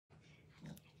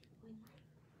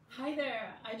Hi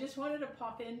there, I just wanted to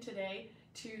pop in today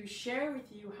to share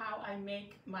with you how I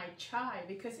make my chai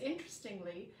because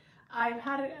interestingly, I've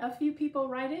had a few people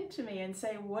write into me and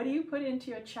say, what do you put into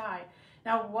your chai?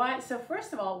 Now, why? So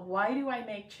first of all, why do I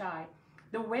make chai?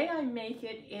 The way I make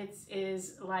it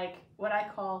is like what I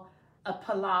call a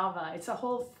palava. It's a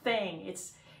whole thing.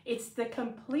 It's the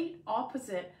complete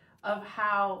opposite of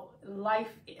how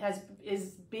life is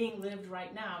being lived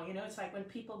right now. You know, it's like when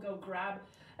people go grab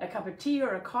a cup of tea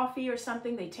or a coffee or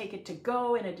something, they take it to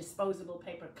go in a disposable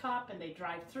paper cup and they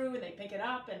drive through and they pick it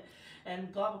up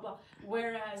and blah, blah, blah.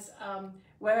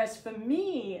 Whereas for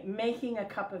me, making a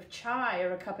cup of chai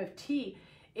or a cup of tea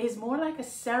is more like a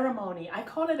ceremony. I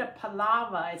call it a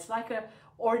palava. It's like a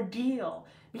ordeal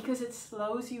because it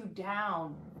slows you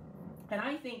down. And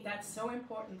I think that's so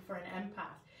important for an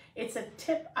empath. It's a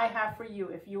tip I have for you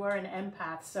if you are an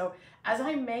empath. So as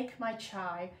I make my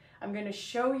chai, I'm going to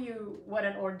show you what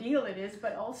an ordeal it is,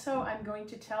 but also I'm going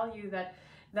to tell you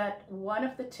that one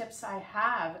of the tips I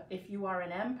have if you are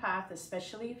an empath,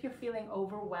 especially if you're feeling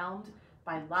overwhelmed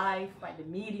by life, by the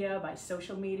media, by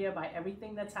social media, by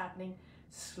everything that's happening,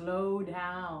 slow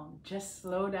down, just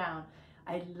slow down.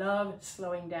 I love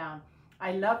slowing down.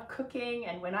 I love cooking,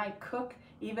 and when I cook,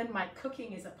 even my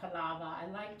cooking is a palava. I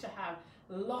like to have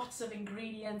lots of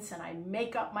ingredients and I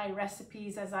make up my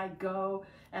recipes as I go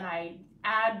and I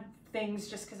add things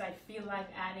just because I feel like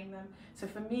adding them. So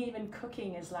for me, even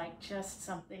cooking is like just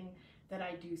something that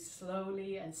I do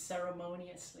slowly and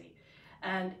ceremoniously.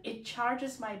 And it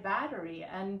charges my battery.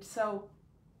 And so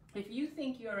if you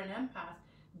think you're an empath,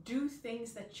 do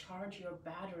things that charge your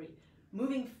battery.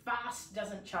 Moving fast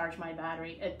doesn't charge my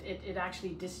battery. It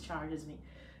actually discharges me.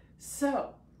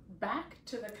 So back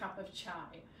to the cup of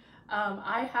chai.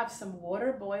 I have some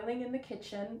water boiling in the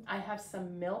kitchen. I have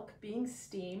some milk being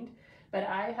steamed, but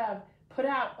I have put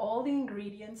out all the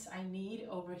ingredients I need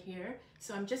over here.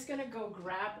 So I'm just gonna go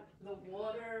grab the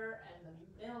water and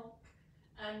the milk.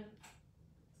 And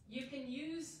you can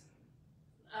use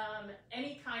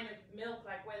any kind of milk,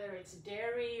 like whether it's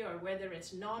dairy or whether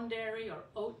it's non-dairy or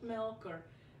oat milk or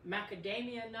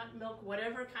macadamia nut milk,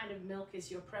 whatever kind of milk is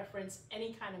your preference,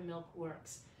 any kind of milk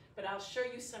works. But I'll show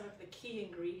you some of the key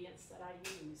ingredients that I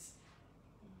use.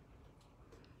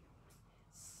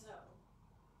 So,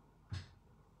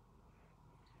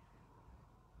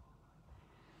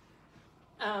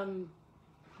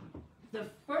 the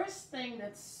first thing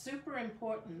that's super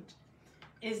important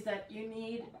is that you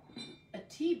need a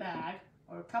tea bag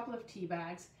or a couple of tea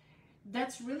bags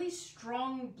that's really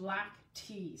strong black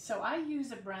tea. So I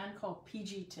use a brand called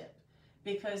PG Tip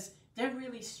because they're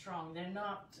really strong. They're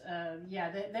not,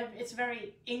 it's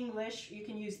very English. You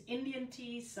can use Indian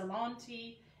tea, Ceylon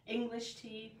tea, English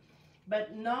tea,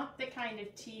 but not the kind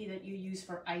of tea that you use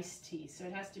for iced tea. So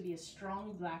it has to be a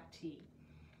strong black tea.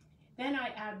 Then I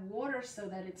add water so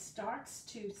that it starts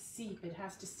to seep. It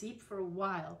has to seep for a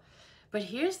while. But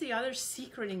here's the other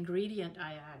secret ingredient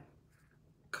I add,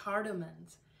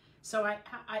 cardamoms. So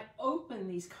I open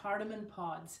these cardamom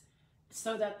pods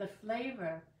so that the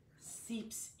flavor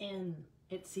seeps in.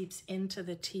 It seeps into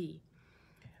the tea.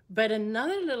 But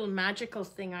another little magical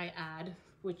thing I add,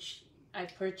 which I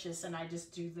purchase and I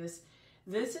just do this,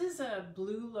 this is a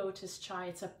blue lotus chai.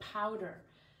 It's a powder.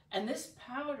 And this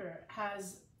powder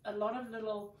has a lot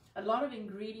of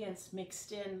ingredients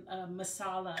mixed in,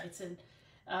 masala.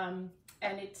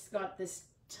 And it's got this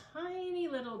tiny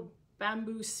little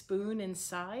bamboo spoon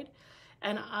inside,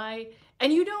 and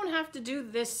you don't have to do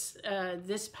this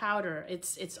this powder.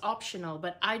 It's optional,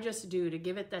 but I just do to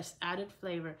give it this added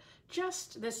flavor.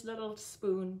 Just this little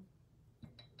spoon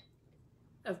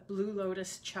of blue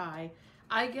lotus chai.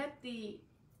 I get the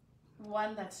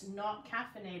one that's not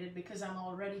caffeinated because I'm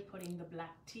already putting the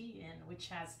black tea in, which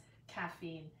has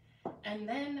caffeine, and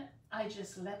then I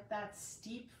just let that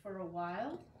steep for a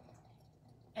while.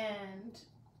 And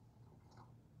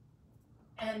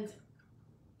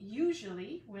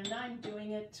usually when I'm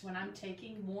doing it, when I'm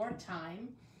taking more time,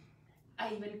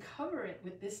 I even cover it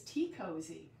with this tea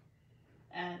cozy.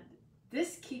 And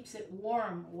this keeps it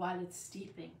warm while it's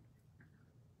steeping.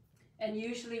 And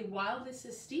usually while this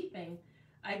is steeping,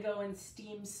 I go and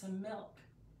steam some milk,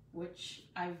 which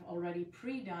I've already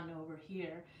pre-done over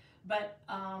here. But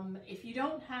if you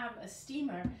don't have a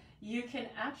steamer, you can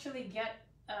actually get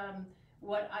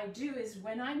what I do is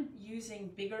when I'm using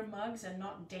bigger mugs and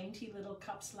not dainty little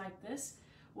cups like this,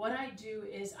 what I do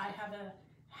is I have a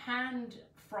hand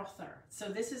frother. So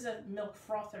this is a milk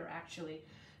frother actually.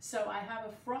 So I have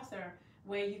a frother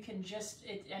where you can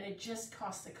it just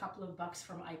costs a couple of bucks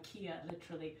from IKEA,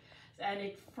 literally. And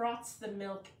it froths the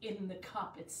milk in the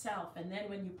cup itself. And then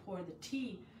when you pour the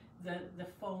tea, the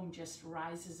foam just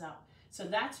rises up. So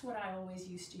that's what I always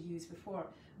used to use before.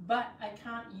 But I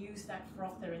can't use that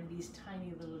frother in these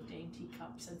tiny little dainty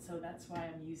cups, and so that's why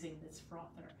I'm using this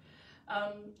frother.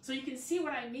 So you can see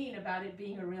what I mean about it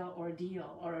being a real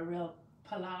ordeal or a real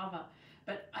palaver.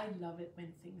 But I love it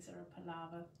when things are a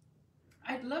palaver.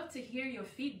 I'd love to hear your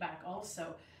feedback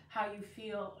also, how you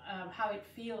feel, how it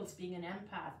feels being an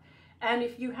empath. And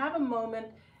if you have a moment,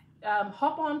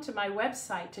 hop on to my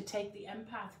website to take the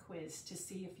empath quiz to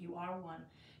see if you are one.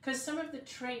 Because some of the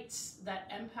traits that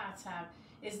empaths have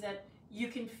is that you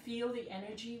can feel the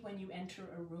energy when you enter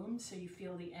a room, so you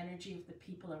feel the energy of the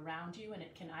people around you, and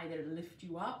it can either lift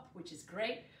you up, which is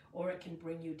great, or it can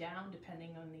bring you down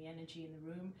depending on the energy in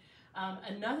the room.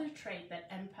 Another trait that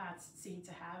empaths seem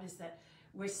to have is that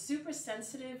we're super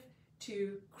sensitive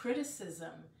to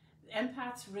criticism.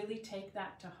 Empaths really take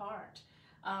that to heart.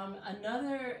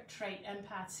 Another trait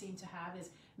empaths seem to have is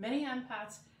many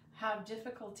empaths have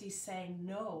difficulty saying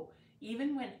no.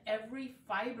 Even when every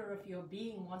fiber of your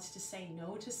being wants to say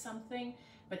no to something,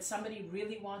 but somebody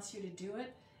really wants you to do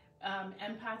it,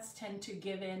 empaths tend to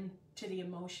give in to the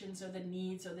emotions or the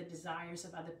needs or the desires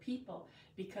of other people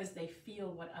because they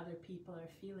feel what other people are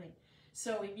feeling.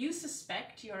 So if you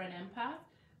suspect you're an empath,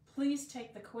 please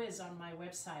take the quiz on my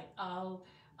website.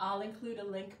 I'll include a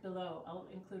link below. I'll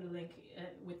include a link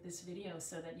with this video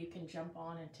so that you can jump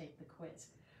on and take the quiz.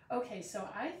 Okay, so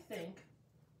I think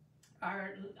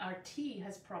our tea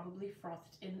has probably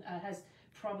frothed in, has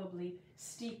probably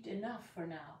steeped enough for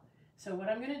now. So what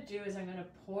I'm going to do is I'm going to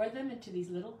pour them into these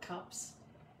little cups,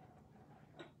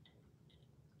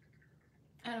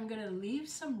 and I'm going to leave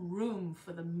some room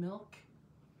for the milk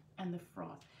and the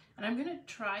froth. And I'm going to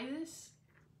try this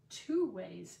 2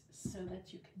 ways so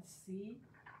that you can see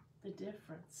the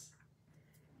difference.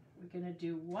 We're going to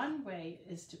do one way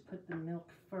is to put the milk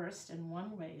first, and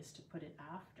one way is to put it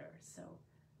after. So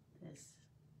this,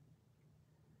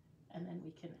 and then we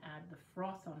can add the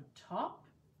froth on top.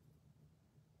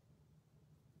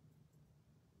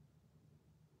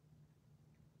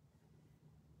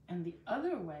 And the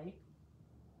other way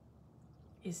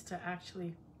is to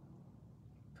actually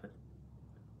put,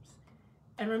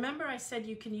 and remember I said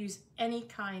you can use any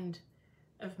kind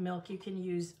of milk. You can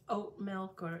use oat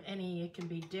milk or any, it can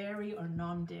be dairy or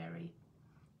non-dairy.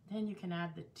 Then you can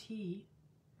add the tea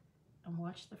and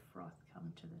watch the froth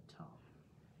come to the top.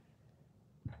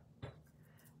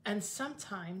 And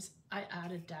sometimes I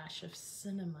add a dash of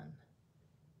cinnamon.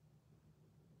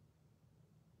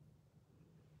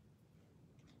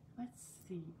 Let's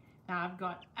see. Now I've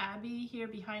got Abby here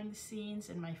behind the scenes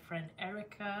and my friend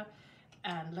Erica.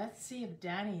 And let's see if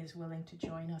Danny is willing to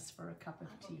join us for a cup of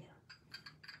tea.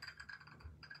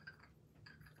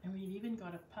 And we've even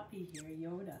got a puppy here,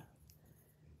 Yoda.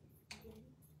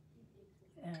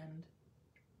 And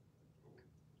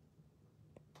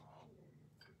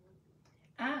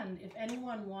if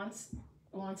anyone wants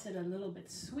it a little bit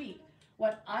sweet,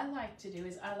 what I like to do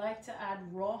is I like to add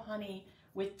raw honey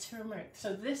with turmeric.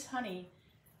 So this honey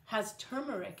has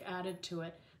turmeric added to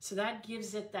it, so that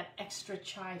gives it that extra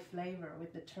chai flavor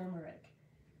with the turmeric.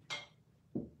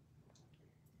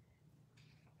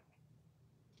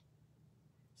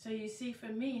 So you see, for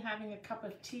me, having a cup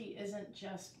of tea isn't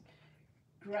just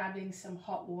grabbing some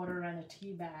hot water and a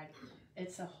tea bag.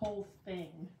 It's a whole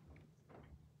thing.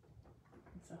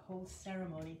 It's a whole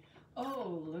ceremony.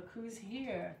 Oh, look who's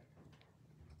here.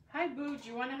 Hi, Boo. Do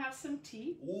you want to have some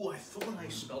tea? Oh, I thought I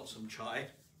smelled some chai.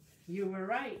 You were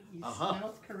right. You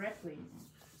smelled correctly.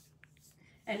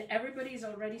 And everybody's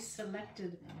already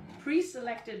selected,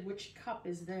 pre-selected which cup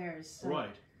is theirs. So,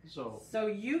 Right. So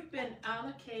you've been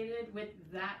allocated with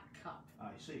that cup. I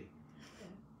see.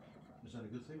 Is that a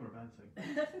good thing or a bad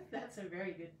thing? That's a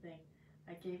very good thing.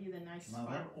 I gave you the nice Now spark.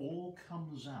 that all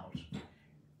comes out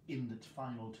in the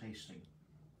final tasting.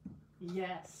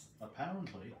 Yes.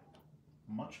 Apparently,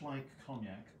 much like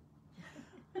cognac,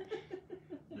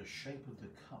 the shape of the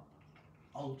cup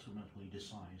ultimately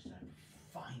decides that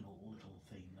final little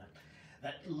thing,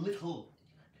 that little,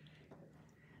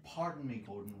 pardon me,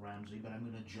 Gordon Ramsay, but I'm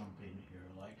going to jump in here,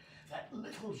 like that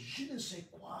little je ne sais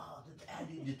quoi that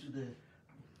added to the...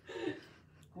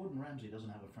 Gordon Ramsay doesn't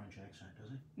have a French accent, does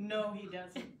he? No, he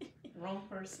doesn't. Wrong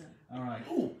person. All right.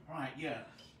 Oh, right, yeah.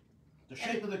 The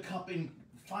shape of the cup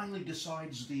finally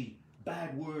decides the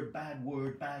bad word.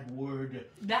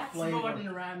 That's flavor,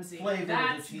 Gordon Ramsay. Flavor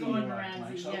That's of the tea, Gordon right? Ramsay,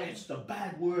 Like, so yes. it's the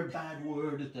bad word.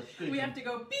 We have to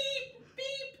go beep,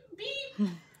 beep, beep.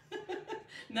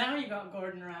 Now you got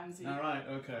Gordon Ramsay. All right.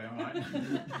 Okay. All right.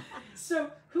 So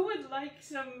who would like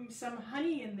some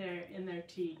honey in their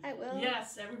tea? I will.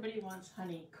 Yes, everybody wants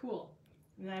honey. Cool.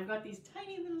 And I've got these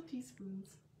tiny little teaspoons.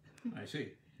 I see.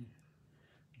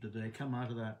 Did they come out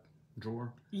of that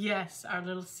drawer? Yes, our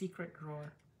little secret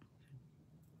drawer.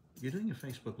 You're doing a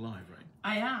Facebook Live, right?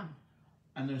 I am.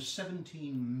 And there's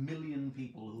 17 million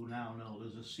people who now know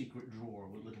there's a secret drawer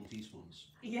with little teaspoons.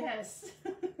 Yes.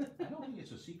 I don't think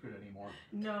it's a secret anymore.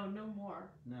 No, no more.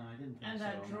 No, I didn't think And so.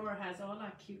 that drawer has all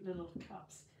our cute little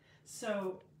cups.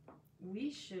 So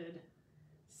we should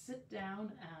sit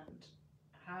down and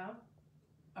have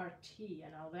our tea,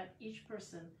 and I'll let each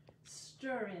person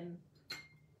stir in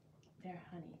their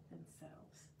honey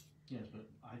themselves. Yes, but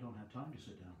I don't have time to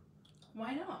sit down.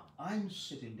 Why not? I'm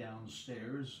sitting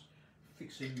downstairs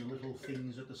fixing the little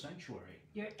things at the sanctuary.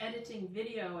 You're editing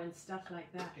video and stuff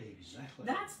like that. Exactly.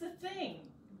 That's the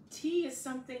thing. Tea is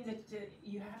something that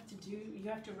you have to do. You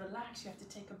have to relax. You have to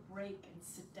take a break and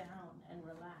sit down and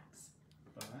relax.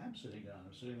 But I am sitting down.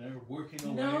 I'm sitting there working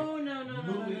away. No.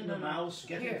 Moving the mouse,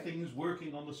 getting Here. things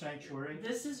working on the sanctuary.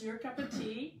 This is your cup of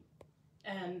tea,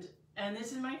 and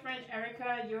this is my friend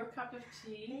Erica, your cup of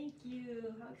tea. Thank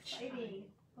you. How exciting.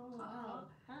 Oh, wow.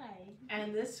 Hi.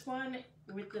 And this one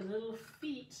with the little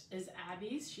feet is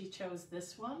Abby's. She chose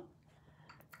this one.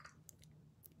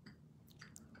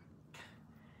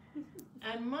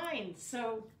 And mine.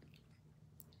 So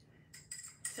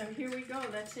here we go.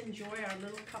 Let's enjoy our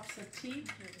little cups of tea.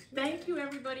 Thank you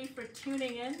everybody for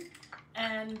tuning in,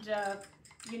 and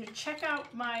check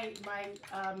out my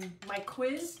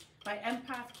quiz, my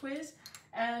empath quiz,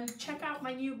 and check out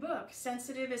my new book,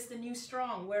 Sensitive is the New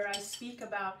Strong, where I speak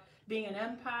about being an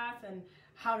empath and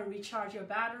how to recharge your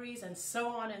batteries and so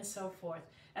on and so forth.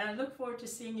 And I look forward to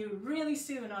seeing you really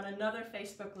soon on another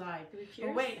Facebook Live.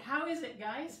 But wait, how is it,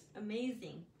 guys?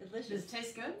 Amazing. Delicious. Does it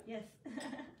taste good? Yes.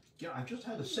 Yeah, I've just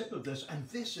had a sip of this, and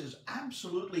this is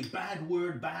absolutely bad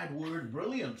word,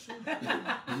 brilliant.